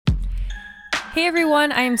Hey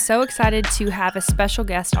everyone, I am so excited to have a special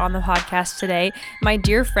guest on the podcast today, my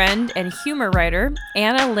dear friend and humor writer,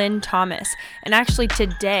 Anna Lynn Thomas. And actually,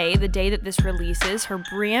 today, the day that this releases, her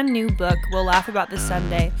brand new book, We'll Laugh About This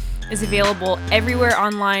Sunday, is available everywhere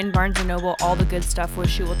online, Barnes & Noble, all the good stuff, which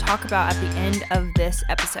she will talk about at the end of this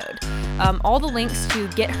episode. All the links to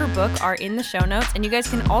get her book are in the show notes, and you guys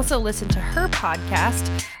can also listen to her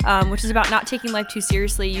podcast, which is about not taking life too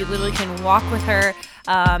seriously. You literally can walk with her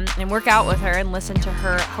and work out with her and listen to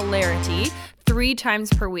her hilarity 3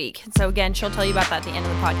 times per week. So again, she'll tell you about that at the end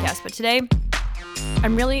of the podcast. But today,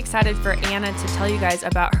 I'm really excited for Anna to tell you guys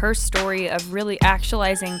about her story of really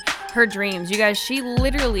actualizing her dreams. You guys, she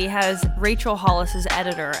literally has Rachel Hollis's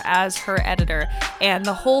editor as her editor, and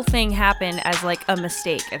the whole thing happened as like a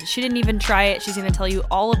mistake. She didn't even try it. She's going to tell you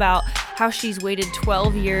all about how she's waited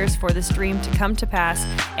 12 years for this dream to come to pass,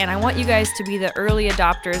 and I want you guys to be the early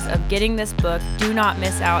adopters of getting this book. Do not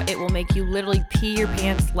miss out. It will make you literally pee your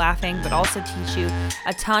pants laughing, but also teach you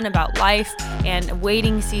a ton about life and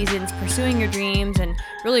waiting seasons, pursuing your dreams, and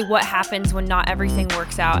really what happens when not everything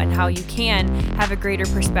works out, and how you can have a greater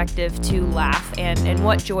perspective to laugh and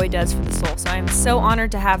what joy does for the soul. So I'm so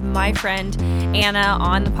honored to have my friend Anna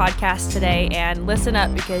on the podcast today, and listen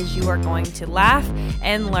up because you are going to laugh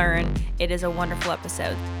and learn. It is a wonderful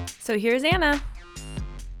episode. So here's Anna.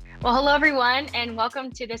 Well, hello, everyone, and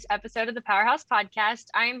welcome to this episode of the Powerhouse Podcast.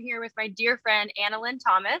 I am here with my dear friend, Anna Lynn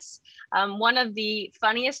Thomas, one of the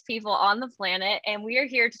funniest people on the planet, and we are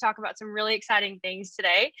here to talk about some really exciting things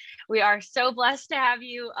today. We are so blessed to have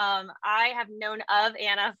you. I have known of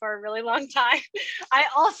Anna for a really long time. I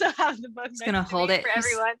also have the book Just gonna hold it for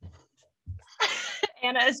everyone.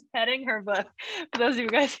 Anna is petting her book, for those of you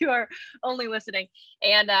guys who are only listening.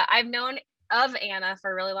 And I've known of Anna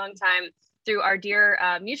for a really long time through our dear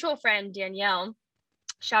mutual friend, Danielle.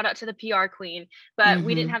 Shout out to the PR queen. But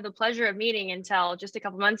we didn't have the pleasure of meeting until just a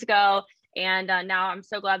couple months ago. And now I'm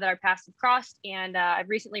so glad that our paths have crossed. And I've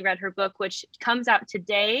recently read her book, which comes out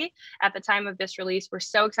today at the time of this release. We're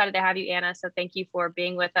so excited to have you, Anna. So thank you for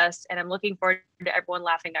being with us. And I'm looking forward to everyone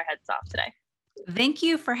laughing their heads off today. Thank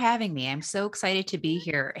you for having me. I'm so excited to be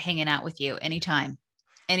here hanging out with you anytime.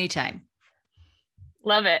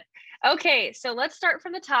 Love it. Okay, so let's start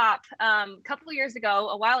from the top. A couple of years ago,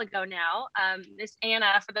 a while ago now, Miss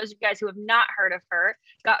Anna, for those of you guys who have not heard of her,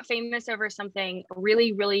 got famous over something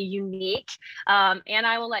really, really unique. And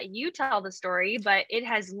I will let you tell the story, but it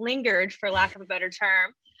has lingered, for lack of a better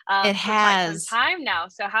term, It for quite has some time now.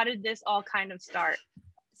 So how did this all kind of start?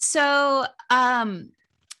 So,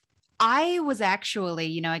 I was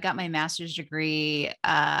actually, I got my master's degree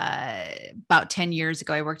about 10 years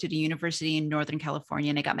ago. I worked at a university in Northern California,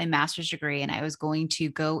 and I got my master's degree, and I was going to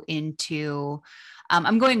go into,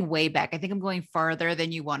 I'm going way back. I think I'm going farther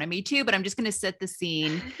than you wanted me to, but I'm just going to set the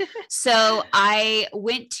scene. So I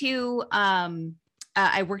went to,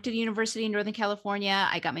 I worked at a university in Northern California.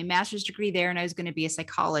 I got my master's degree there, and I was going to be a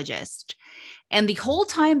psychologist. And the whole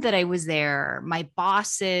time that I was there, my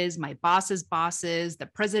bosses, the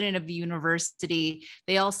president of the university,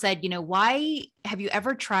 they all said, why have you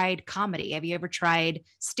ever tried comedy? Have you ever tried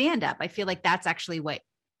stand-up? I feel like that's actually what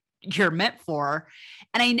you're meant for.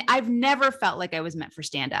 And I've never felt like I was meant for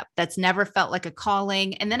stand-up. That's never felt like a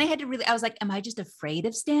calling. And then I was like, am I just afraid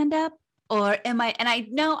of stand-up? Or am I? And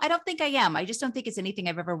no, I don't think I am. I just don't think it's anything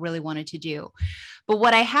I've ever really wanted to do. But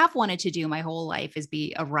what I have wanted to do my whole life is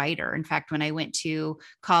be a writer. In fact, when I went to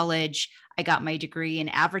college, I got my degree in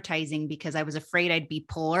advertising because I was afraid I'd be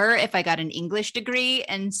poor if I got an English degree.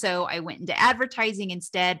 And so I went into advertising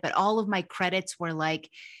instead, but all of my credits were like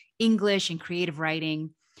English and creative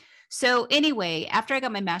writing. So anyway, after I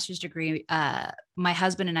got my master's degree, my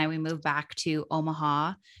husband and I, we moved back to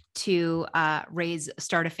Omaha to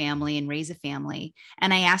start a family and raise a family.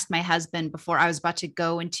 And I asked my husband before I was about to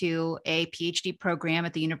go into a PhD program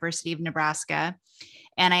at the University of Nebraska.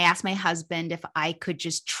 And I asked my husband if I could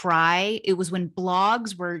just try. It was when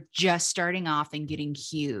blogs were just starting off and getting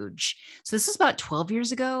huge. So this was about 12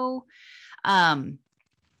 years ago. And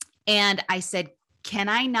I said, can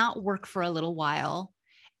I not work for a little while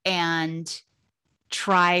and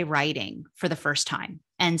try writing for the first time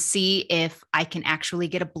and see if I can actually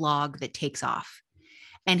get a blog that takes off?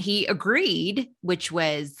 And he agreed, which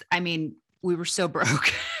was, we were so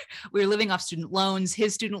broke. We were living off student loans,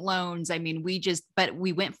 his student loans. But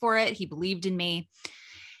we went for it. He believed in me.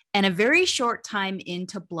 And a very short time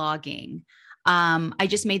into blogging, I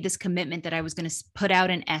just made this commitment that I was going to put out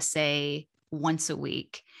an essay once a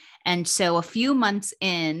week. And so a few months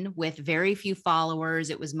in, with very few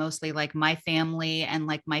followers, it was mostly like my family and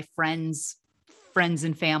like my friends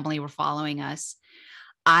and family were following us.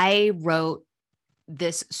 I wrote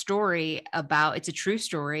this story about, it's a true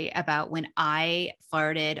story about when I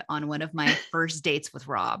farted on one of my first dates with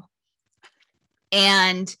Rob.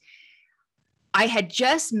 And I had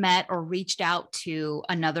just met or reached out to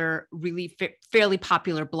another really fairly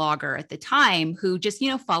popular blogger at the time who just,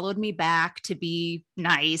 followed me back to be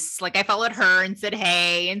nice. Like I followed her and said,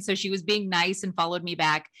 hey. And so she was being nice and followed me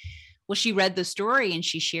back. Well, she read the story and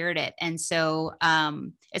she shared it. And so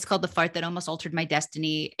it's called The Fart That Almost Altered My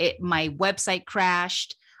Destiny. My website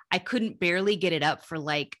crashed. I couldn't barely get it up for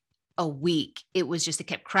like a week. It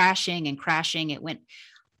kept crashing and crashing. It went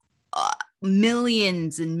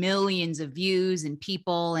millions and millions of views and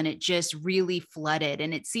people, and it just really flooded.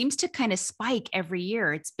 And it seems to kind of spike every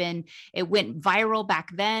year. It went viral back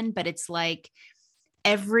then, but it's like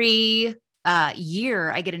every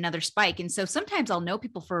year I get another spike. And so sometimes I'll know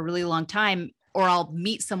people for a really long time, or I'll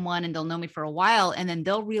meet someone and they'll know me for a while, and then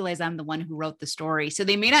they'll realize I'm the one who wrote the story. So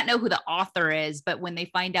they may not know who the author is, but when they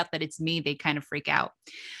find out that it's me, they kind of freak out.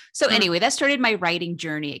 So anyway, that started my writing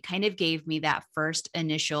journey. It kind of gave me that first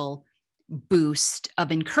initial boost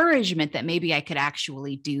of encouragement that maybe I could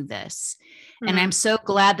actually do this. And I'm so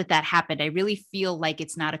glad that happened. I really feel like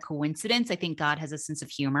it's not a coincidence. I think God has a sense of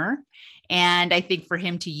humor. And I think for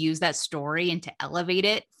him to use that story and to elevate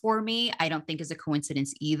it for me, I don't think is a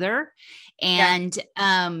coincidence either. And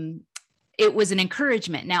it was an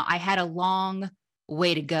encouragement. Now I had a long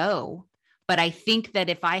way to go, but I think that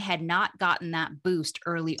if I had not gotten that boost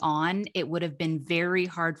early on, it would have been very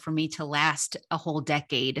hard for me to last a whole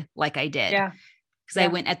decade like I did. Yeah. Because I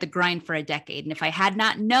went at the grind for a decade. And if I had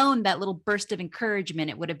not known that little burst of encouragement,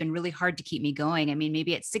 it would have been really hard to keep me going. I mean,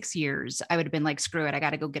 maybe at 6 years, I would have been like, screw it, I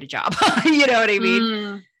got to go get a job. You know what I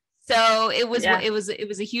mean? So it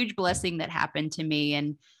was a huge blessing that happened to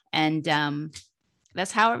me. And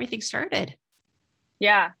that's how everything started.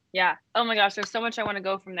 Yeah. Yeah. Oh my gosh. There's so much I want to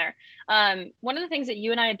go from there. One of the things that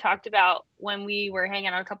you and I had talked about when we were hanging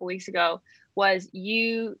out a couple weeks ago was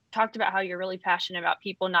you talked about how you're really passionate about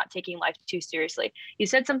people not taking life too seriously. You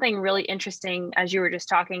said something really interesting as you were just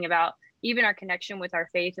talking about even our connection with our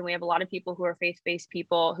faith. And we have a lot of people who are faith-based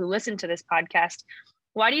people who listen to this podcast.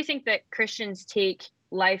 Why do you think that Christians take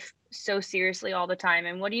life so seriously all the time?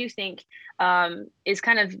 And what do you think is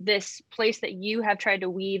kind of this place that you have tried to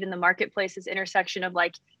weave in the marketplace, this intersection of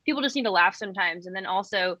like, people just need to laugh sometimes. And then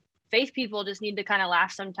also faith people just need to kind of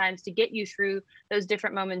laugh sometimes to get you through those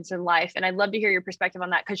different moments in life. And I'd love to hear your perspective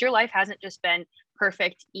on that, because your life hasn't just been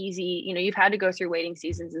perfect, easy. You've had to go through waiting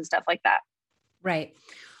seasons and stuff like that. Right.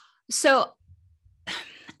 So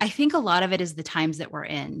I think a lot of it is the times that we're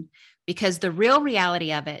in, because the real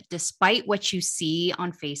reality of it, despite what you see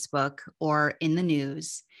on Facebook or in the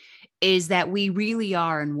news, is that we really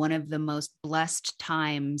are in one of the most blessed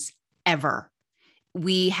times ever.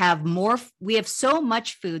 We have so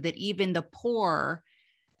much food that even the poor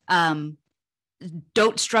don't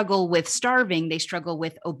struggle with starving. They struggle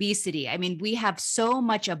with obesity. I mean, we have so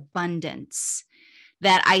much abundance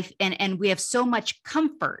that and we have so much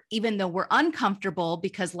comfort, even though we're uncomfortable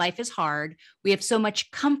because life is hard. We have so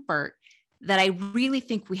much comfort that I really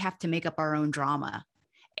think we have to make up our own drama.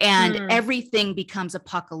 And everything becomes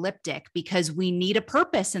apocalyptic because we need a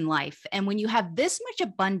purpose in life. And when you have this much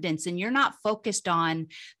abundance and you're not focused on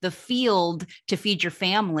the field to feed your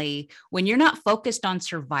family, when you're not focused on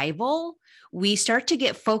survival, we start to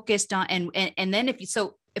get focused on, and then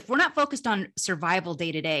if we're not focused on survival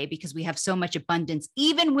day to day, because we have so much abundance,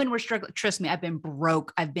 even when we're struggling, trust me, I've been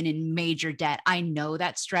broke. I've been in major debt. I know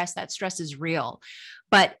that stress is real,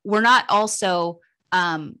 but we're not also,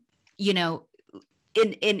 in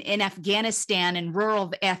Afghanistan, in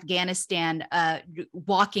rural Afghanistan,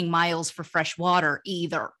 walking miles for fresh water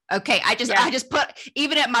either. Okay. I just put,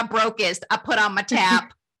 even at my brokest, I put on my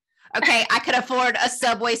tap. Okay. I could afford a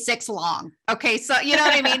Subway 6 long. Okay. So, you know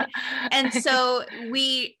what I mean? And so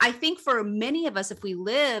I think for many of us,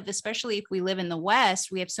 especially if we live in the West,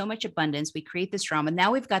 we have so much abundance. We create this drama.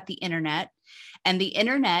 Now we've got the internet, and the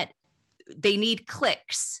internet, they need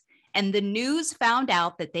clicks. And the news found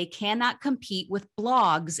out that they cannot compete with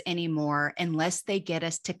blogs anymore unless they get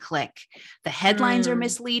us to click. The headlines are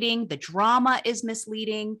misleading. The drama is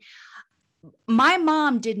misleading. My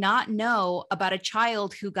mom did not know about a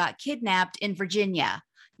child who got kidnapped in Virginia.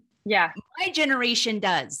 Yeah. My generation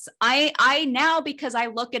does. I now, because I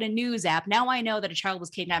look at a news app, now I know that a child was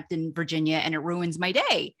kidnapped in Virginia, and it ruins my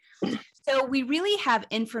day. So we really have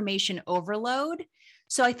information overload.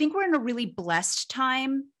 So I think we're in a really blessed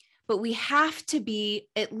time, but we have to be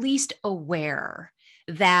at least aware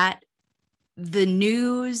that the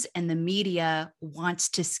news and the media wants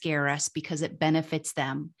to scare us because it benefits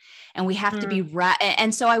them. And we have to be right.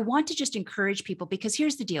 And so I want to just encourage people, because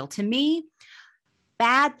here's the deal. To me,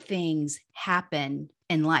 bad things happen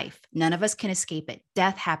in life. None of us can escape it.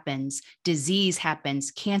 Death happens, disease happens,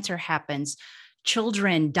 cancer happens,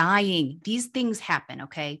 children dying. These things happen,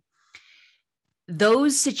 okay?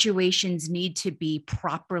 Those situations need to be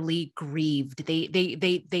properly grieved.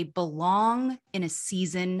 They belong in a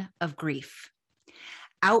season of grief.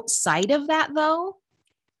 Outside of that, though,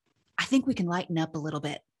 I think we can lighten up a little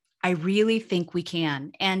bit. I really think we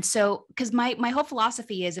can. And so, because my whole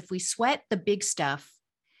philosophy is if we sweat the big stuff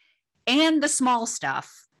and the small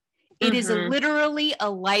stuff, it is literally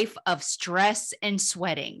a life of stress and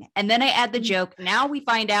sweating. And then I add the joke. Now we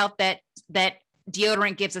find out that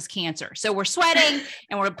deodorant gives us cancer. So we're sweating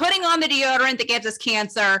and we're putting on the deodorant that gives us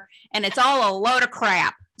cancer, and it's all a load of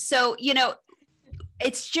crap. So,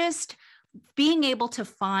 it's just being able to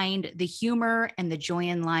find the humor and the joy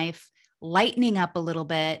in life, lightening up a little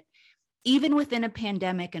bit, even within a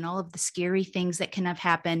pandemic and all of the scary things that can have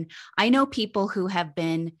happened. I know people who have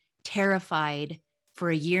been terrified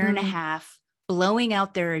for a year and a half, blowing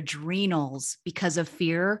out their adrenals because of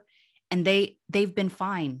fear. And they've been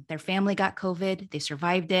fine. Their family got COVID. They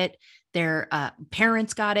survived it. Their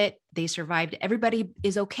parents got it. They survived. Everybody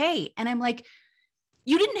is okay. And I'm like,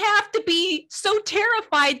 you didn't have to be so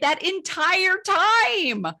terrified that entire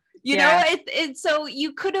time. So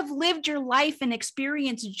you could have lived your life and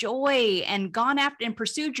experienced joy and gone after and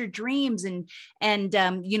pursued your dreams and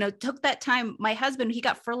took that time. My husband, he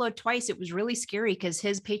got furloughed twice. It was really scary because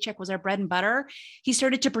his paycheck was our bread and butter. He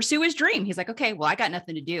started to pursue his dream. He's like, okay, well, I got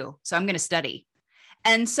nothing to do, so I'm going to study.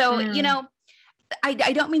 And so, I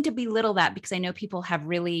don't mean to belittle that, because I know people have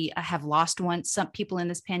really have lost some people in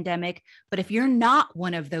this pandemic. But if you're not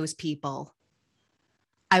one of those people,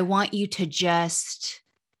 I want you to just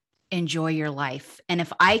enjoy your life. And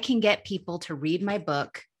if I can get people to read my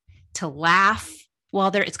book, to laugh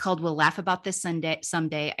while it's called We'll Laugh About This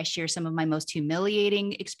Someday. I share some of my most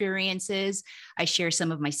humiliating experiences. I share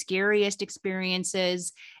some of my scariest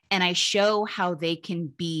experiences, and I show how they can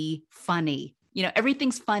be funny.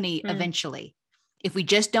 Everything's funny eventually if we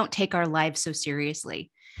just don't take our lives so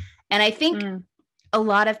seriously. And I think a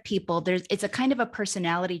lot of people, it's a kind of a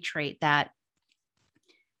personality trait that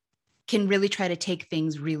can really try to take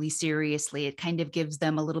things really seriously. It kind of gives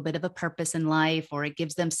them a little bit of a purpose in life, or it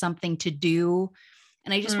gives them something to do.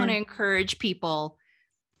 And I just want to encourage people,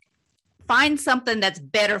 find something that's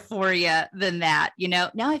better for you than that.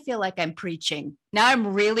 Now I feel like I'm preaching. Now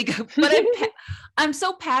I'm really good, but I'm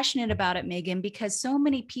so passionate about it, Megan, because so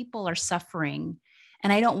many people are suffering,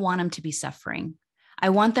 and I don't want them to be suffering. I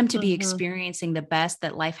want them to be experiencing the best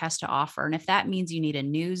that life has to offer. And if that means you need a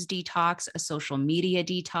news detox, a social media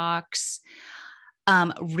detox,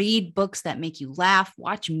 read books that make you laugh,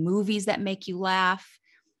 watch movies that make you laugh,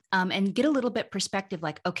 and get a little bit perspective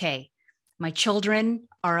like, okay, my children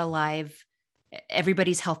are alive.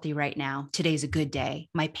 Everybody's healthy right now. Today's a good day.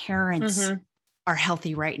 My parents are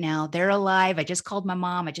healthy right now. They're alive. I just called my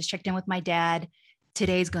mom. I just checked in with my dad.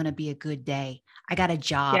 Today's going to be a good day. I got a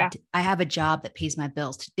job. Yeah. I have a job that pays my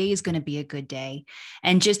bills. Today is going to be a good day.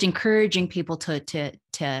 And just encouraging people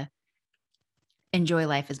to enjoy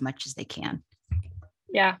life as much as they can.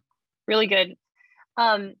 Yeah, really good.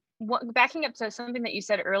 Backing up to something that you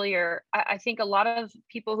said earlier, I think a lot of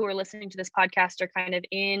people who are listening to this podcast are kind of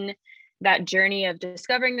in that journey of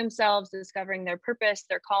discovering themselves, discovering their purpose,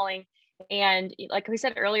 their calling. And like we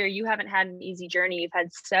said earlier, you haven't had an easy journey. You've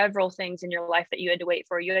had several things in your life that you had to wait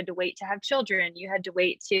for. You had to wait to have children. You had to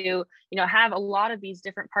wait to, have a lot of these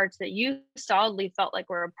different parts that you solidly felt like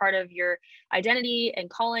were a part of your identity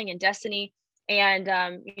and calling and destiny. And,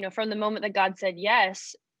 from the moment that God said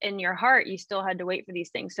yes in your heart, you still had to wait for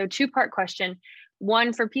these things. So 2-part question.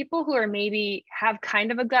 One, for people who are maybe have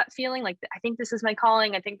kind of a gut feeling like, I think this is my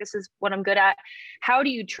calling. I think this is what I'm good at. How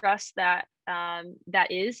do you trust that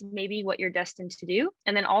that is maybe what you're destined to do?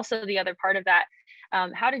 And then also the other part of that,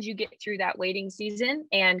 how did you get through that waiting season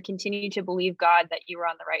and continue to believe God that you were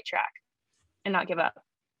on the right track and not give up?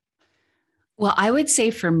 Well, I would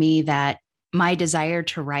say for me that my desire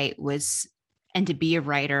to write and to be a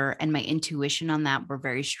writer, and my intuition on that were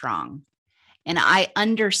very strong. And I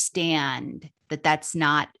understand that that's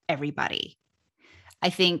not everybody. I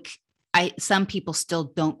think some people still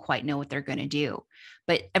don't quite know what they're going to do,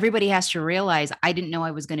 but everybody has to realize I didn't know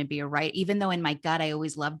I was going to be a writer, even though in my gut, I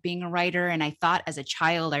always loved being a writer. And I thought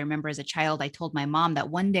I remember as a child, I told my mom that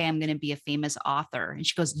one day I'm going to be a famous author. And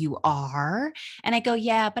she goes, "You are?" And I go,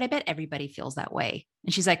 "Yeah, but I bet everybody feels that way."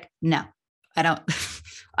 And she's like, "No, I don't."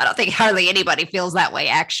 I don't think hardly anybody feels that way,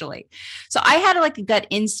 actually. So I had like a gut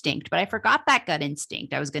instinct, but I forgot that gut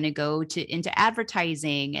instinct. I was going to go into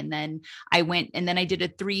advertising, and then I did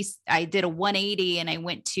a 180, and I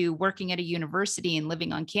went to working at a university and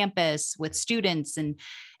living on campus with students, and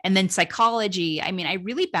then psychology. I mean, I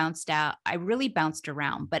really bounced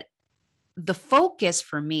around, but the focus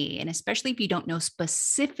for me, and especially if you don't know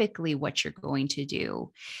specifically what you're going to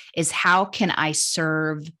do, is how can I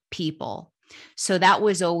serve people? So that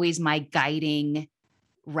was always my guiding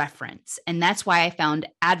reference. And that's why I found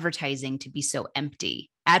advertising to be so empty.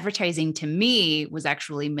 Advertising to me was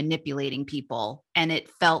actually manipulating people, and it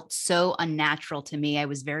felt so unnatural to me. I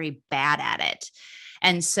was very bad at it.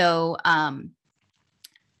 And so,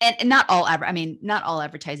 and not all not all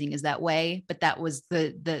advertising is that way, but that was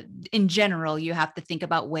the in general, you have to think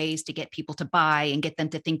about ways to get people to buy and get them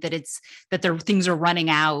to think that their things are running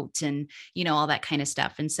out, and all that kind of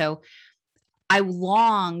stuff. And so I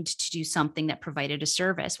longed to do something that provided a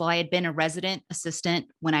service. Well, I had been a resident assistant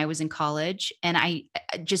when I was in college, and I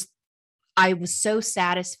was so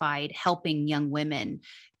satisfied helping young women,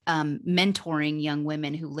 mentoring young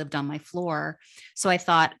women who lived on my floor. So I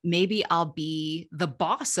thought maybe I'll be the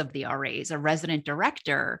boss of the RAs, a resident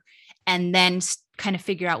director, and then kind of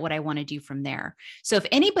figure out what I want to do from there. So if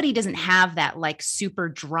anybody doesn't have that like super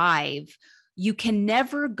drive, you can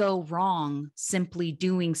never go wrong simply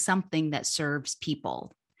doing something that serves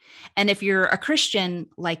people. And if you're a Christian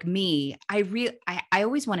like me, I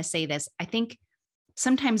always want to say this. I think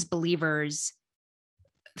sometimes believers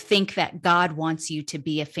think that God wants you to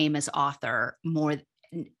be a famous author more.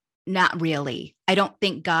 Not really. I don't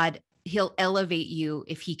think he'll elevate you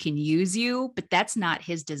if he can use you, but that's not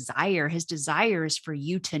his desire. His desire is for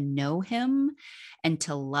you to know him and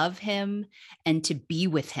to love him and to be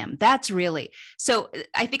with him. That's really, so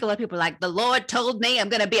I think a lot of people are like, the Lord told me I'm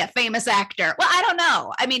going to be a famous actor. Well, I don't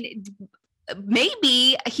know. I mean,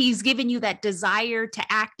 maybe he's given you that desire to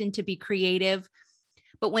act and to be creative.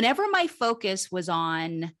 But whenever my focus was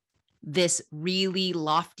on this really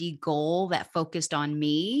lofty goal that focused on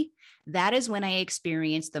me, that is when I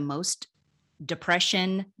experienced the most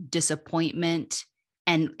depression, disappointment,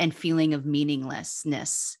 and feeling of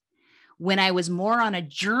meaninglessness. When I was more on a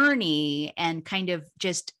journey and kind of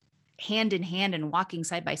just hand in hand and walking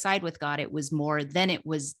side by side with God, it was more, then it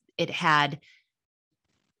was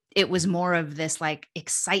more of this like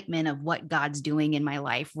excitement of what God's doing in my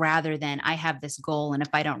life, rather than I have this goal, and if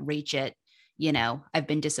I don't reach it, I've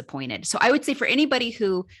been disappointed. So I would say for anybody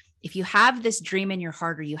who, if you have this dream in your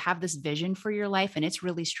heart, or you have this vision for your life and it's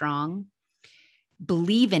really strong,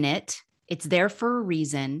 believe in it. It's there for a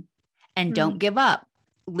reason, and don't give up.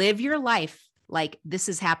 Live your life like this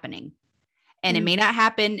is happening. And it may not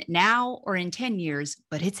happen now or in 10 years,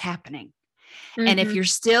 but it's happening. And if you're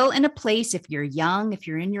still in a place, if you're young, if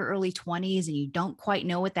you're in your early 20s and you don't quite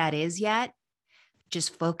know what that is yet,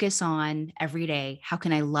 just focus on every day. How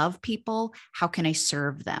can I love people? How can I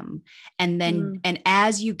serve them? And then, and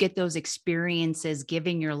as you get those experiences,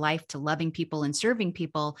 giving your life to loving people and serving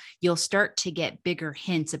people, you'll start to get bigger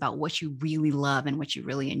hints about what you really love and what you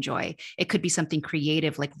really enjoy. It could be something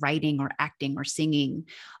creative like writing or acting or singing,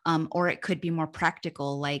 or it could be more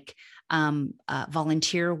practical like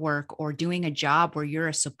volunteer work or doing a job where you're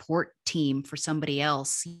a support team for somebody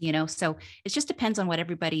else, so it just depends on what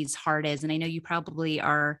everybody's heart is. And I know you probably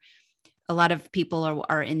are, a lot of people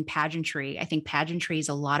are in pageantry. I think pageantry is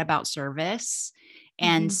a lot about service.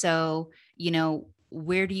 And so,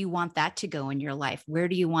 where do you want that to go in your life? Where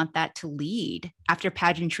do you want that to lead after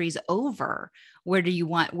pageantry's over? Where do you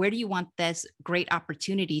want this great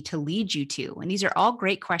opportunity to lead you to? And these are all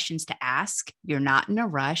great questions to ask. You're not in a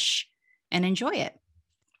rush, and enjoy it.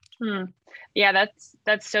 Yeah,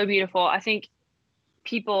 that's so beautiful. I think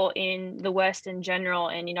people in the West in general,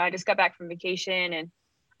 and I just got back from vacation, and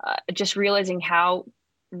just realizing how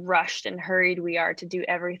rushed and hurried we are to do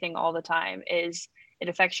everything all the time it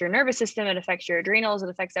affects your nervous system, it affects your adrenals, it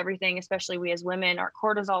affects everything, especially we as women, our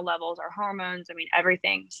cortisol levels, our hormones,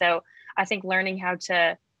 everything. So I think learning how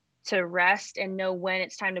to rest and know when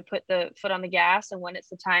it's time to put the foot on the gas and when it's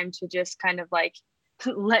the time to just kind of like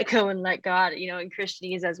let go and let God, in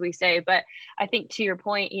Christianese, as we say. But I think to your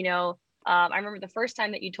point, I remember the first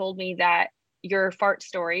time that you told me that your fart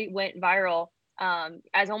story went viral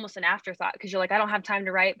as almost an afterthought, because you're like, I don't have time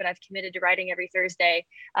to write, but I've committed to writing every Thursday.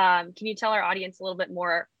 Can you tell our audience a little bit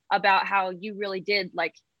more about how you really did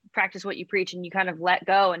like practice what you preach and you kind of let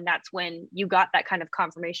go, and that's when you got that kind of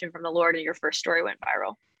confirmation from the Lord and your first story went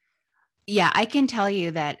viral? Yeah, I can tell you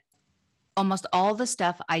that almost all the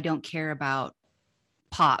stuff I don't care about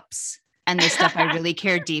pops, and the stuff I really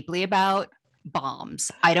care deeply about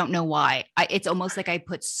bombs. I don't know why. It's almost like I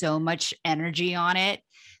put so much energy on it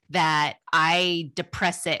that I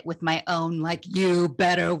depress it with my own, like, you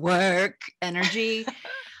better work energy.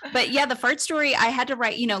 But yeah, the fart story, I had to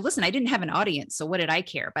write, listen, I didn't have an audience. So what did I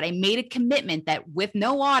care? But I made a commitment that with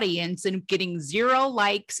no audience and getting 0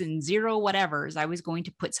 likes and 0 whatevers, I was going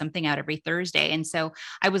to put something out every Thursday. And so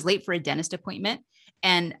I was late for a dentist appointment.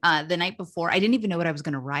 And the night before, I didn't even know what I was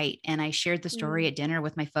going to write. And I shared the story at dinner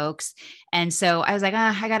with my folks. And so I was like,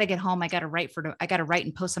 I got to get home. I got to write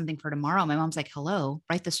and post something for tomorrow. My mom's like, hello,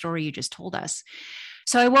 write the story you just told us.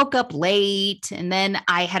 So I woke up late and then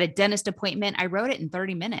I had a dentist appointment. I wrote it in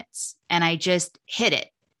 30 minutes and I just hit it.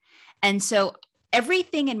 And so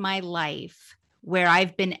everything in my life where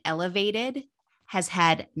I've been elevated has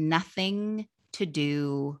had nothing to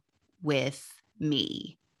do with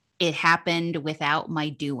me. It happened without my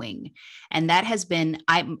doing. And that has been,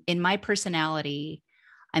 in my personality,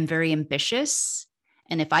 I'm very ambitious.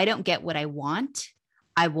 And if I don't get what I want,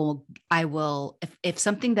 I will, if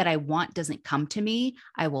something that I want doesn't come to me,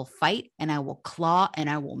 I will fight and I will claw and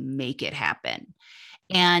I will make it happen.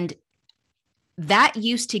 And that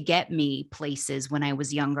used to get me places when I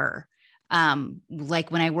was younger.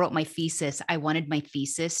 Like when I wrote my thesis, I wanted my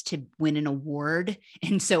thesis to win an award.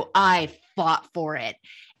 And so I fought for it.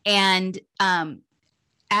 And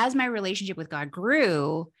as my relationship with God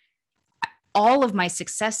grew, all of my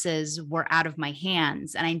successes were out of my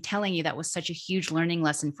hands. And I'm telling you, that was such a huge learning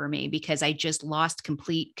lesson for me because I just lost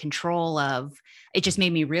complete control of it. Just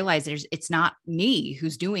made me realize it's not me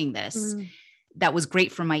who's doing this. That was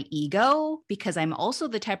great for my ego because I'm also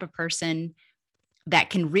the type of person that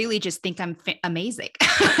can really just think I'm amazing.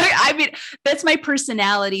 I mean, that's my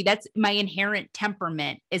personality. That's my inherent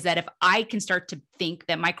temperament, is that if I can start to think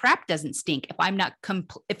that my crap doesn't stink, if I'm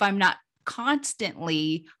not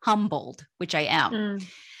constantly humbled, which I am.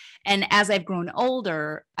 And as I've grown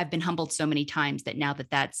older, I've been humbled so many times that now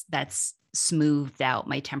that's smoothed out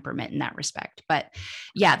my temperament in that respect. But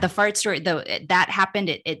yeah, the fart story, though, that happened.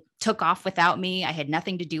 It took off without me. I had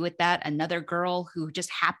nothing to do with that. Another girl who just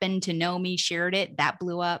happened to know me shared it. That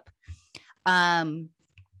blew up.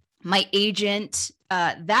 My agent,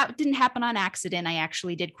 that didn't happen on accident. I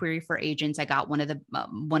actually did query for agents. I got one of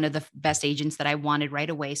the best agents that I wanted right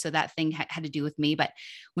away. So that thing had to do with me. But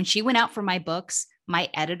when she went out for my books, my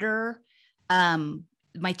editor,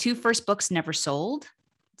 my 2 first books never sold.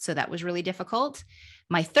 So that was really difficult.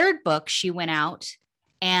 My 3rd book, she went out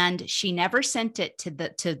and she never sent it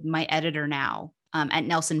to my editor now at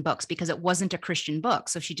Nelson Books because it wasn't a Christian book.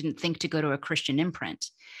 So she didn't think to go to a Christian imprint.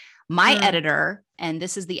 My editor, and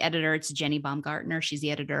this is the editor, it's Jenny Baumgartner. She's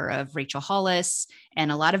the editor of Rachel Hollis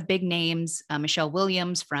and a lot of big names, Michelle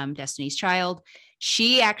Williams from Destiny's Child.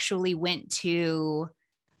 She actually went to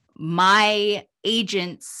my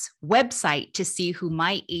agent's website to see who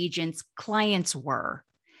my agent's clients were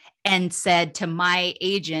and said to my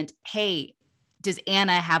agent, hey, does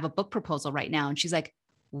Anna have a book proposal right now? And she's like,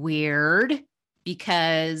 weird,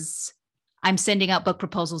 because I'm sending out book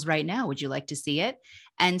proposals right now. Would you like to see it?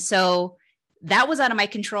 And so that was out of my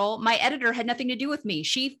control. My editor had nothing to do with me.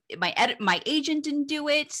 My agent didn't do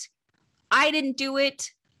it. I didn't do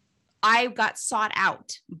it. I got sought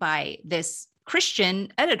out by this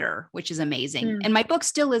Christian editor, which is amazing. And my book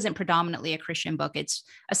still isn't predominantly a Christian book. It's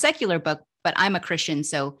a secular book, but I'm a Christian.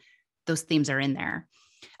 So those themes are in there,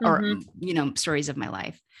 or, stories of my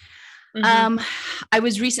life. I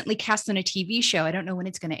was recently cast on a TV show. I don't know when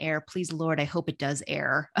it's going to air. Please, Lord, I hope it does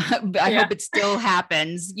air. I hope it still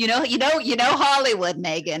happens. You know, Hollywood,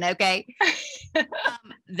 Megan. Okay.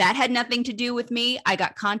 That had nothing to do with me. I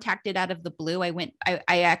got contacted out of the blue.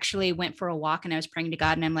 I actually went for a walk and I was praying to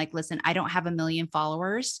God and I'm like, listen, I don't have 1 million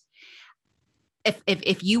followers.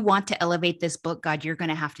 If you want to elevate this book, God, you're going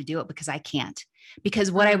to have to do it because I can't.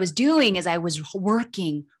 Because what I was doing is I was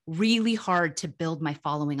working really hard to build my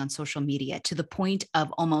following on social media to the point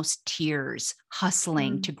of almost tears,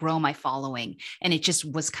 hustling to grow my following. And it just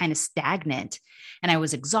was kind of stagnant and I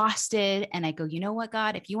was exhausted. And I go, you know what,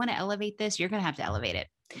 God, if you want to elevate this, you're going to have to elevate it.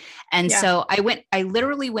 And so I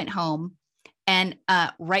literally went home. And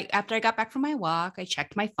right after I got back from my walk, I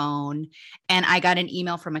checked my phone and I got an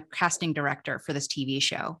email from a casting director for this TV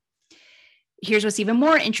show. Here's what's even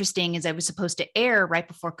more interesting is I was supposed to air right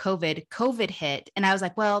before COVID hit. And I was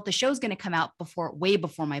like, well, the show's going to come out way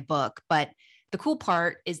before my book. But the cool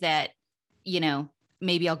part is that,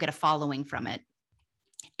 maybe I'll get a following from it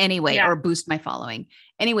anyway, or boost my following.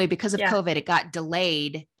 Anyway, because of COVID, it got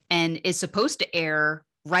delayed and is supposed to air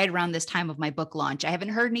right around this time of my book launch. I haven't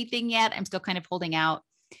heard anything yet. I'm still kind of holding out.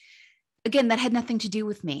 Again, that had nothing to do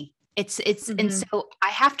with me. And so I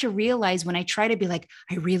have to realize when I try to be like,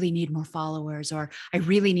 I really need more followers, or I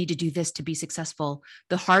really need to do this to be successful,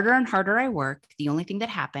 the harder and harder I work, the only thing that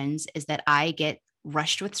happens is that I get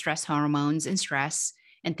rushed with stress hormones and stress,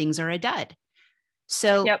 and things are a dud.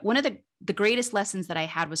 So Yep. one of the greatest lessons that I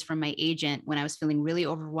had was from my agent when I was feeling really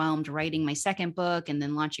overwhelmed writing my second book and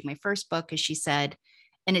then launching my first book, as she said,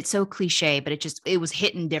 and it's so cliche, but it was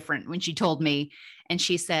hitting different when she told me. And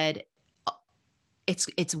she said,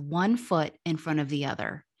 it's one foot in front of the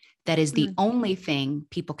other. That is the only thing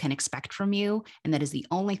people can expect from you. And that is the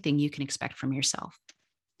only thing you can expect from yourself.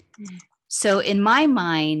 So in my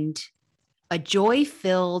mind, a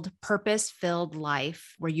joy-filled, purpose-filled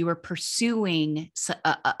life where you are pursuing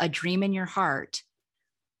a dream in your heart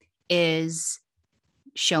is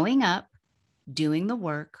showing up, doing the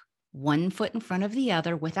work, one foot in front of the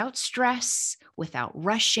other without stress, without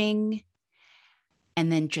rushing, and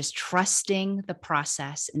then just trusting the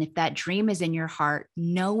process. And if that dream is in your heart,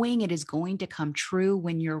 knowing it is going to come true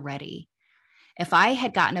when you're ready. If I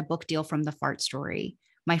had gotten a book deal from The Fart Story,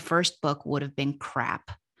 my first book would have been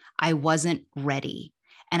crap. I wasn't ready.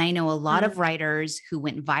 And I know a lot of writers who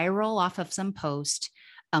went viral off of some post,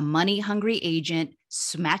 a money hungry agent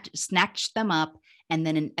snatched them up, and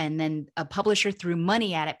then a publisher threw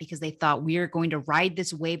money at it because they thought we are going to ride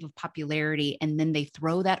this wave of popularity, and then they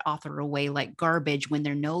throw that author away like garbage when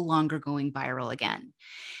they're no longer going viral again.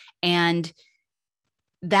 And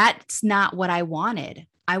that's not what I wanted.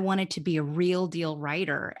 I wanted to be a real deal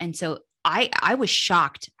writer. And so I was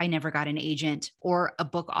shocked I never got an agent or a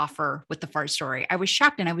book offer with The Fart Story. I was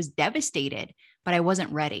shocked and I was devastated, but I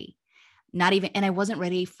wasn't ready. Not even, and I wasn't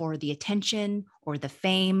ready for the attention or the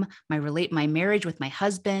fame. My marriage with my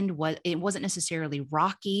husband wasn't necessarily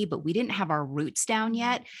rocky, but we didn't have our roots down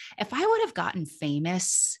yet. If I would have gotten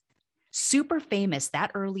famous, super famous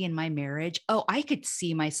that early in my marriage, oh, I could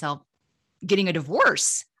see myself getting a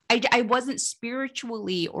divorce. I wasn't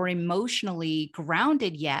spiritually or emotionally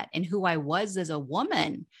grounded yet in who I was as a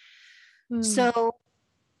woman. So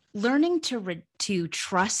learning to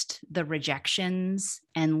trust the rejections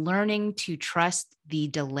and learning to trust the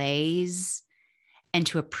delays and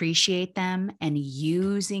to appreciate them and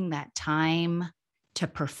using that time to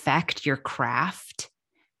perfect your craft,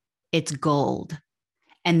 it's gold.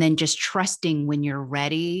 And then just trusting when you're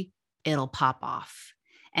ready, it'll pop off.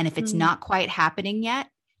 And if it's not quite happening yet,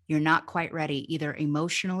 you're not quite ready, either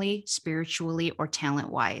emotionally, spiritually, or talent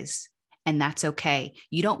wise. And that's okay.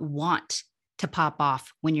 You don't want to pop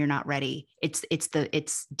off when you're not ready. It's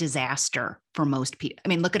disaster for most people. I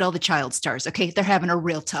mean, look at all the child stars. Okay. They're having a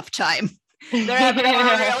real tough time. They're having a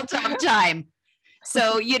real tough time.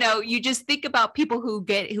 So, you just think about people who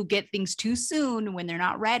get things too soon when they're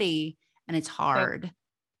not ready, and it's hard.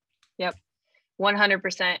 Yep.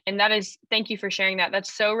 100%. And that is, thank you for sharing that.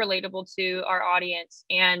 That's so relatable to our audience.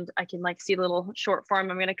 And I can see the little short form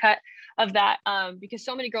I'm going to cut of that because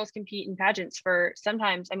so many girls compete in pageants for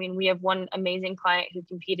sometimes, we have one amazing client who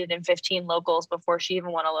competed in 15 locals before she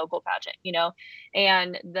even won a local pageant,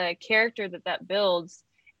 and the character that builds.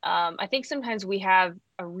 I think sometimes we have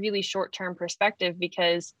a really short-term perspective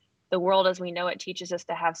because the world as we know it teaches us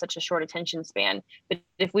to have such a short attention span. But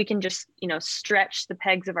if we can just, stretch the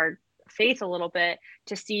pegs of our faith a little bit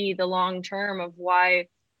to see the long term of why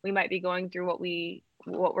we might be going through what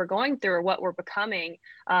we're going through or what we're becoming,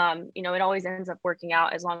 it always ends up working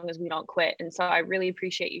out as long as we don't quit. And so I really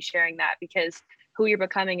appreciate you sharing that, because who you're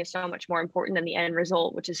becoming is so much more important than the end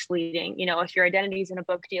result, which is fleeting. If your identity is in a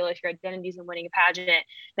book deal, if your identity is in winning a pageant,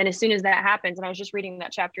 then as soon as that happens, and I was just reading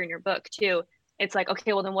that chapter in your book too, it's like,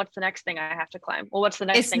 okay, well then what's the next thing I have to climb? Well, what's the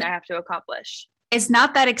next thing I have to accomplish? It's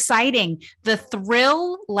not that exciting. The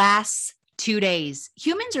thrill lasts 2 days.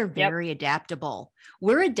 Humans are very adaptable.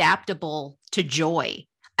 We're adaptable to joy.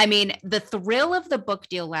 The thrill of the book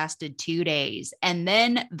deal lasted 2 days, and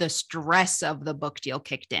then the stress of the book deal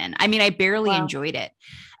kicked in. I barely enjoyed it.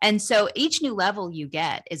 And so each new level you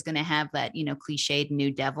get is going to have that, cliched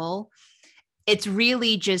new devil. It's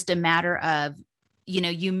really just a matter of,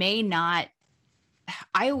 you may not.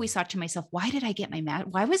 I always thought to myself, why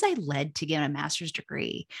was I led to get a master's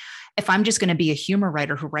degree if I'm just going to be a humor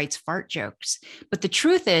writer who writes fart jokes? But the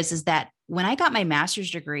truth is that when I got my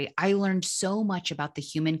master's degree, I learned so much about the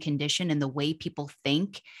human condition and the way people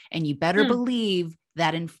think. And you better believe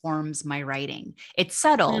that informs my writing. It's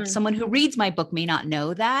subtle. Someone who reads my book may not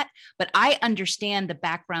know that, but I understand the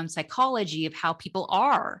background psychology of how people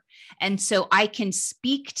are. And so I can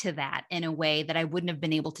speak to that in a way that I wouldn't have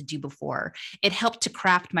been able to do before. It helped to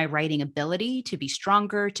craft my writing ability to be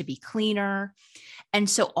stronger, to be cleaner. And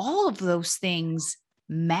so all of those things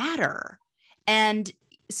matter. And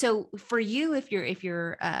so for you, if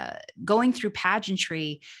you're going through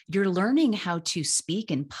pageantry, you're learning how to speak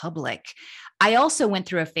in public. I also went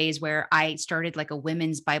through a phase where I started like a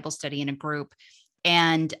women's Bible study in a group.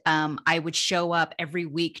 And I would show up every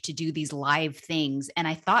week to do these live things. And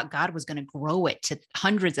I thought God was going to grow it to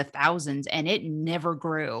hundreds of thousands, and it never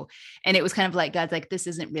grew. And it was kind of like, God's like, this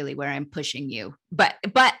isn't really where I'm pushing you. But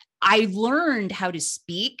I learned how to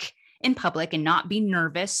speak in public and not be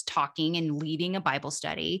nervous talking and leading a Bible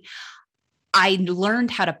study. I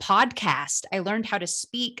learned how to podcast. I learned how to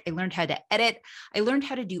speak. I learned how to edit. I learned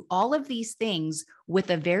how to do all of these things with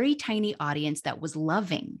a very tiny audience that was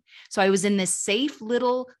loving. So I was in this safe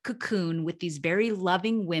little cocoon with these very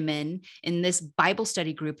loving women in this Bible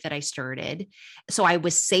study group that I started. So I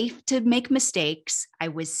was safe to make mistakes. I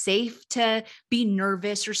was safe to be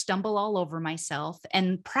nervous or stumble all over myself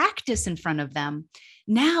and practice in front of them.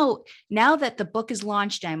 Now that the book is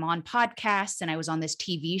launched, I'm on podcasts and I was on this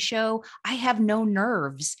TV show, I have no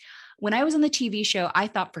nerves. When I was on the TV show, I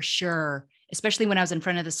thought for sure, especially when I was in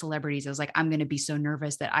front of the celebrities, I was like, I'm going to be so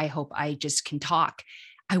nervous that I hope I just can talk.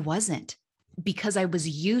 I wasn't, because I was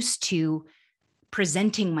used to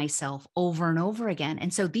presenting myself over and over again.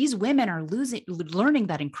 And so these women are learning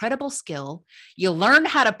that incredible skill. You learn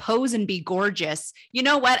how to pose and be gorgeous. You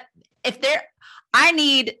know what? I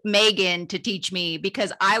need Megan to teach me,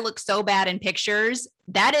 because I look so bad in pictures.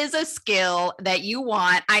 That is a skill that you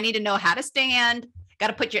want. I need to know how to stand. Got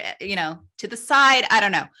to put your, to the side. I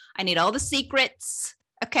don't know. I need all the secrets.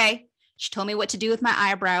 Okay. She told me what to do with my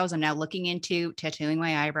eyebrows. I'm now looking into tattooing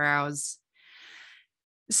my eyebrows.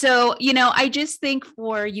 So, I just think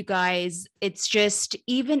for you guys, it's just,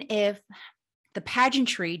 even if the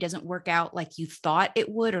pageantry doesn't work out like you thought it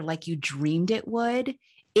would or like you dreamed it would,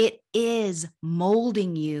 it is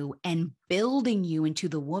molding you and building you into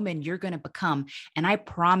the woman you're going to become. And I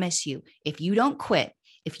promise you, if you don't quit,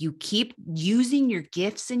 if you keep using your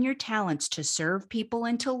gifts and your talents to serve people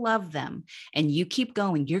and to love them, and you keep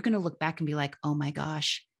going, you're going to look back and be like, oh my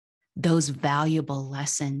gosh, those valuable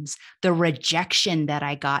lessons, the rejection that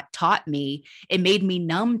I got taught me, it made me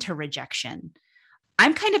numb to rejection.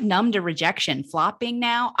 I'm kind of numb to rejection, flopping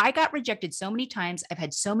now. I got rejected so many times. I've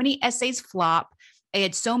had so many essays flop. I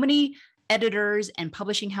had so many editors and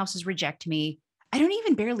publishing houses reject me. I don't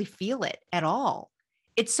even barely feel it at all.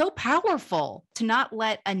 It's so powerful to not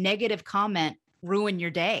let a negative comment ruin your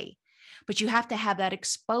day, but you have to have that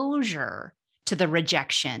exposure to the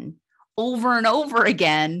rejection over and over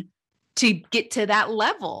again to get to that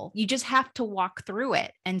level. You just have to walk through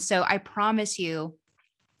it. And so I promise you,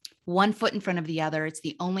 one foot in front of the other. It's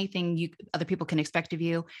the only thing other people can expect of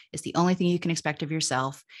you. It's the only thing you can expect of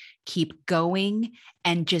yourself. Keep going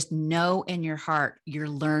and just know in your heart you're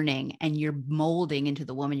learning and you're molding into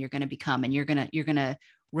the woman you're going to become. And you're going to,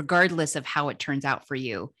 regardless of how it turns out for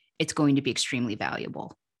you, it's going to be extremely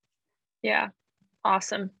valuable. Yeah.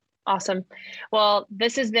 Awesome. Awesome. Well,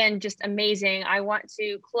 this has been just amazing. I want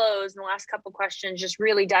to close in the last couple questions, just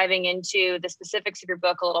really diving into the specifics of your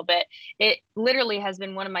book a little bit. It literally has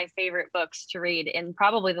been one of my favorite books to read in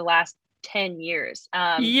probably the last 10 years.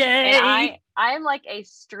 Yay! And I'm like a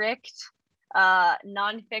strict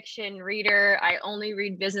nonfiction reader. I only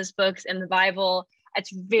read business books and the Bible.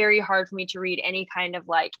 It's very hard for me to read any kind of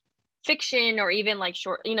like fiction or even like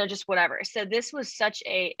short, just whatever. So this was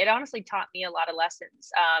it honestly taught me a lot of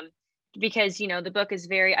lessons, because, the book is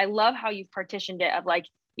I love how you've partitioned it of like,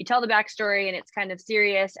 you tell the backstory and it's kind of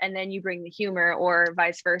serious and then you bring the humor or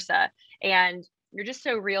vice versa. And you're just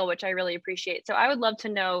so real, which I really appreciate. So I would love to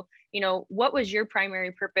know, what was your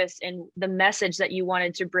primary purpose and the message that you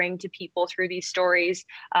wanted to bring to people through these stories,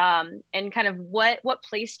 and kind of what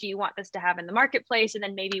place do you want this to have in the marketplace? And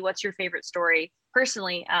then maybe what's your favorite story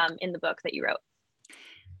personally in the book that you wrote?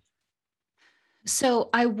 So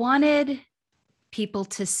I wanted people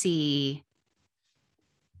to see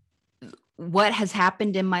what has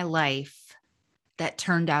happened in my life that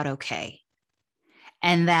turned out okay,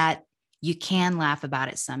 and that you can laugh about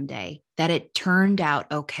it someday, that it turned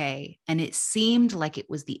out okay. And it seemed like it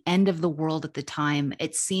was the end of the world at the time.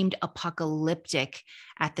 It seemed apocalyptic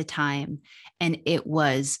at the time. And it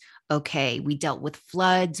was okay. We dealt with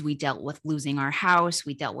floods. We dealt with losing our house.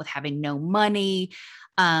 We dealt with having no money.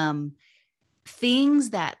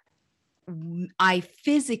 Things that I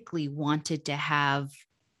physically wanted to have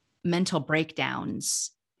mental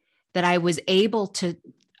breakdowns, that I was able to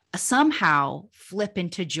somehow flip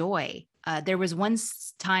into joy. There was one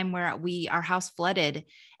time where our house flooded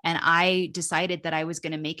and I decided that I was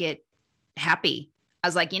going to make it happy. I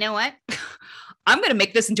was like, you know what? I'm going to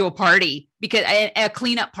make this into a party, because a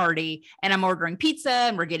cleanup party, and I'm ordering pizza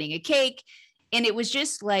and we're getting a cake. And it was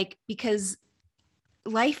just like, because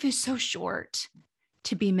life is so short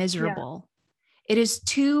to be Yeah. miserable. It is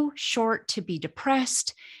too short to be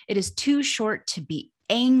depressed. It is too short to be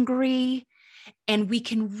angry. And we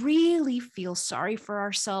can really feel sorry for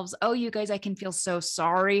ourselves. Oh, you guys, I can feel so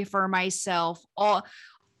sorry for myself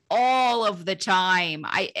all of the time.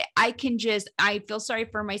 I feel sorry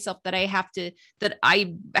for myself that I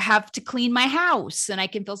have to clean my house, and I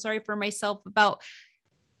can feel sorry for myself about,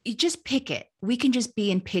 you just pick it. We can just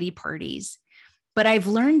be in pity parties. But I've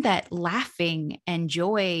learned that laughing and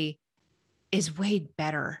joy is way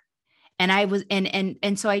better. And I was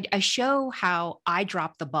and so I show how I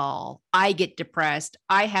drop the ball. I get depressed.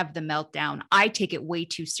 I have the meltdown. I take it way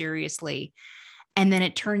too seriously. And then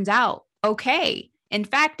it turns out okay. In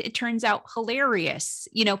fact, it turns out hilarious.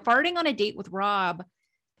 Farting on a date with Rob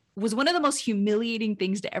was one of the most humiliating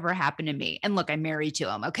things to ever happen to me. And look, I'm married to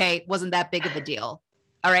him. Okay. Wasn't that big of a deal.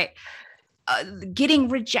 All right. Getting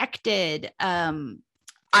rejected.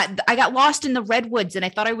 I got lost in the redwoods and I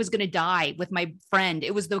thought I was going to die with my friend.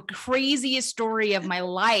 It was the craziest story of my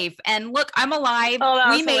life. And look, I'm alive. Oh,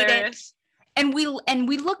 that We was made hilarious. it. And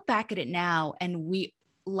we look back at it now and we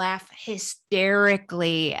laugh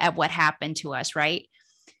hysterically at what happened to us, right?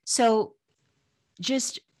 So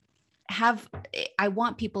just I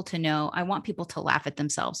want people to know, I want people to laugh at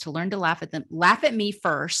themselves, to learn to laugh at them, laugh at me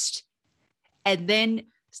first, and then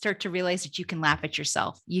start to realize that you can laugh at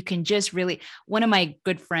yourself. You can just really, one of my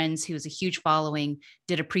good friends who has a huge following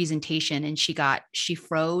did a presentation and she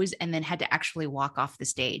froze and then had to actually walk off the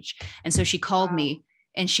stage. And so she called me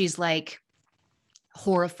and she's like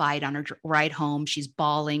horrified on her ride home. She's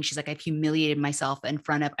bawling. She's like, I've humiliated myself in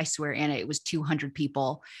front of, I swear, Anna, it was 200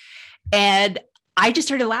 people. And I just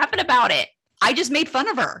started laughing about it. I just made fun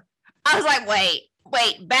of her. I was like,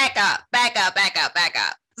 wait, back up.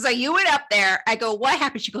 So you went up there. I go, what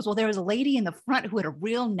happened? She goes, well, there was a lady in the front who had a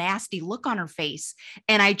real nasty look on her face.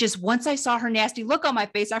 And once I saw her nasty look on my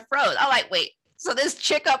face, I froze. I'm like, wait, so this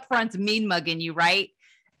chick up front's mean mugging you, right?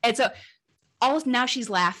 And so now she's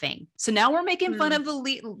laughing. So now we're making fun of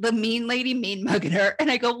the mean lady mean mugging her.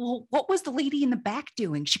 And I go, well, what was the lady in the back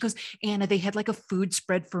doing? She goes, Anna, they had like a food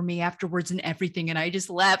spread for me afterwards and everything. And I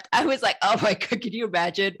just left. I was like, oh my God, can you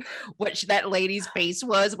imagine what that lady's face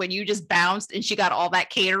was when you just bounced and she got all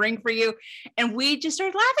that catering for you? And we just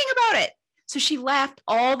started laughing about it. So she laughed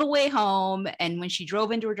all the way home. And when she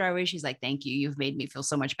drove into her driveway, she's like, thank you. You've made me feel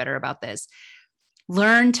so much better about this.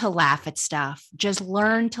 Learn to laugh at stuff. Just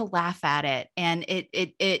learn to laugh at it. And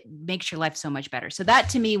it makes your life so much better. So that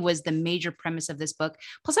to me was the major premise of this book.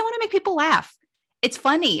 Plus, I want to make people laugh. It's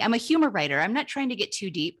funny. I'm a humor writer. I'm not trying to get too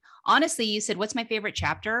deep. Honestly, you said, what's my favorite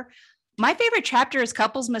chapter? My favorite chapter is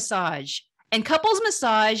couples massage. And couples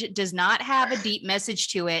massage does not have a deep message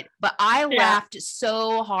to it, but I laughed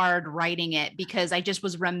so hard writing it because I just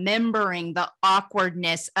was remembering the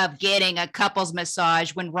awkwardness of getting a couples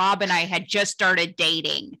massage when Rob and I had just started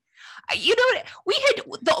dating. We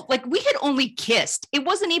had only kissed. It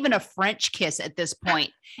wasn't even a French kiss at this point.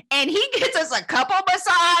 And he gets us a couple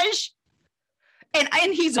massage.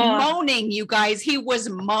 And he's moaning, you guys. He was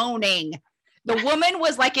moaning. The woman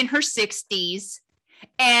was like in her 60s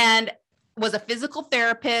and was a physical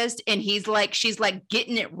therapist. And she's like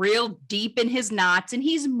getting it real deep in his knots and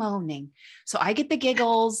he's moaning. So I get the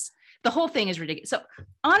giggles. The whole thing is ridiculous. So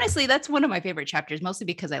honestly, that's one of my favorite chapters, mostly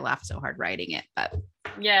because I laughed so hard writing it. But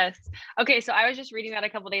yes. Okay. So I was just reading that a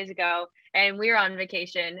couple days ago and we were on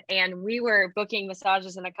vacation and we were booking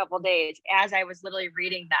massages in a couple days as I was literally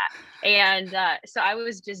reading that. And so I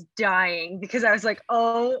was just dying because I was like,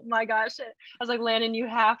 oh my gosh. I was like, Landon, you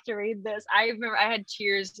have to read this. I remember I had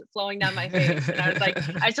tears flowing down my face. And I was like,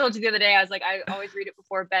 I told you the other day, I was like, I always read it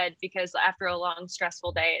before bed because after a long,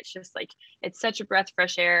 stressful day, it's just like, it's such a breath of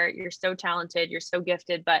fresh air. You're so talented. You're so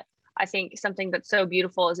gifted. But I think something that's so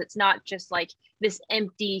beautiful is it's not just like this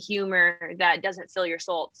empty humor that doesn't fill your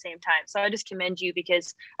soul at the same time. So I just commend you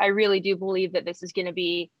because I really do believe that this is going to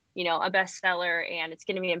be, a bestseller and it's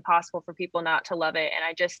going to be impossible for people not to love it. And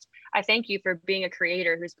I thank you for being a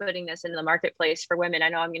creator who's putting this into the marketplace for women. I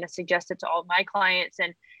know I'm going to suggest it to all of my clients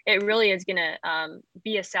and it really is going to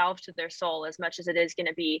be a salve to their soul as much as it is going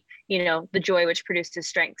to be, the joy which produces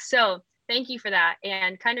strength. So thank you for that.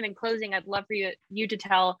 And kind of in closing, I'd love for you to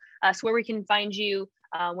tell us where we can find you,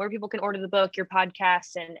 where people can order the book, your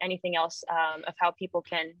podcast, and anything else of how people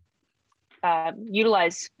can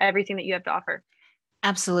utilize everything that you have to offer.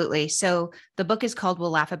 Absolutely. So the book is called We'll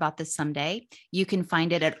Laugh About This Someday. You can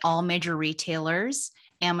find it at all major retailers.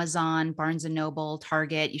 Amazon, Barnes and Noble,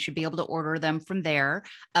 Target. You should be able to order them from there.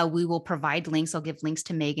 We will provide links. I'll give links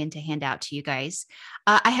to Megan to hand out to you guys.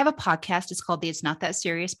 I have a podcast. It's called the It's Not That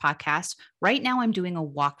Serious podcast. Right now, I'm doing a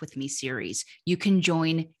Walk With Me series. You can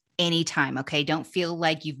join anytime. Okay. Don't feel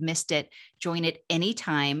like you've missed it. Join it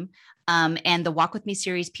anytime. And the Walk With Me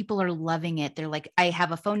series, people are loving it. They're like, I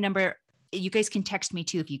have a phone number. You guys can text me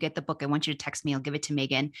too. If you get the book, I want you to text me. I'll give it to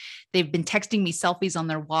Megan. They've been texting me selfies on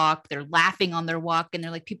their walk. They're laughing on their walk. And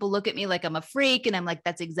they're like, people look at me like I'm a freak. And I'm like,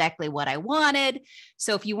 that's exactly what I wanted.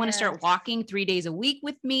 So if you want to start walking 3 days a week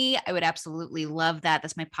with me, I would absolutely love that.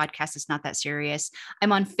 That's my podcast. It's Not That Serious.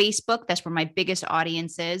 I'm on Facebook. That's where my biggest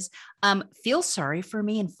audience is. Feel sorry for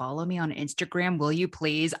me and follow me on Instagram. Will you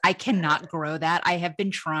please? I cannot grow that. I have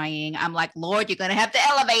been trying. I'm like, Lord, you're going to have to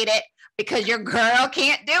elevate it because your girl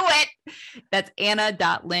can't do it. That's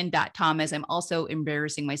anna.lynn.thomas. I'm also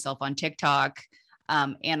embarrassing myself on TikTok,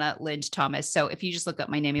 Anna Lynn Thomas. So if you just look up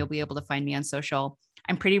my name, you'll be able to find me on social.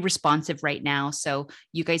 I'm pretty responsive right now. So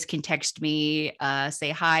you guys can text me,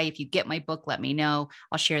 say hi. If you get my book, let me know.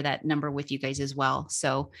 I'll share that number with you guys as well.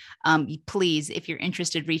 So please, if you're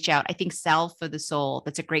interested, reach out. I think salve for the soul,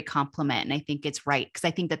 that's a great compliment. And I think it's right because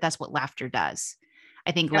I think that that's what laughter does.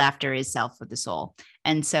 I think laughter is salve for the soul.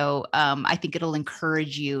 And so I think it'll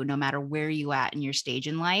encourage you no matter where you at in your stage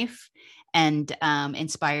in life and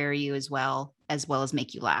inspire you as well as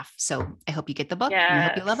make you laugh. So I hope you get the book and I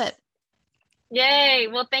hope you love it. Yay.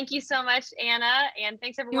 Well, thank you so much, Anna. And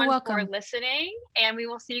thanks everyone for listening. And we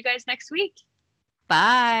will see you guys next week.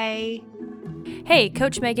 Bye. Hey,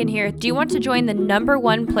 Coach Megan here. Do you want to join the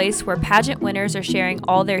 #1 place where pageant winners are sharing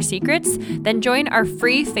all their secrets? Then join our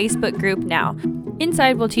free Facebook group now.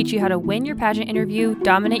 Inside, we'll teach you how to win your pageant interview,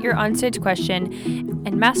 dominate your onstage question,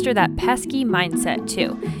 and master that pesky mindset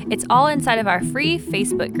too. It's all inside of our free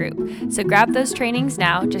Facebook group. So grab those trainings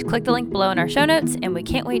now. Just click the link below in our show notes, and we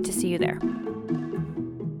can't wait to see you there.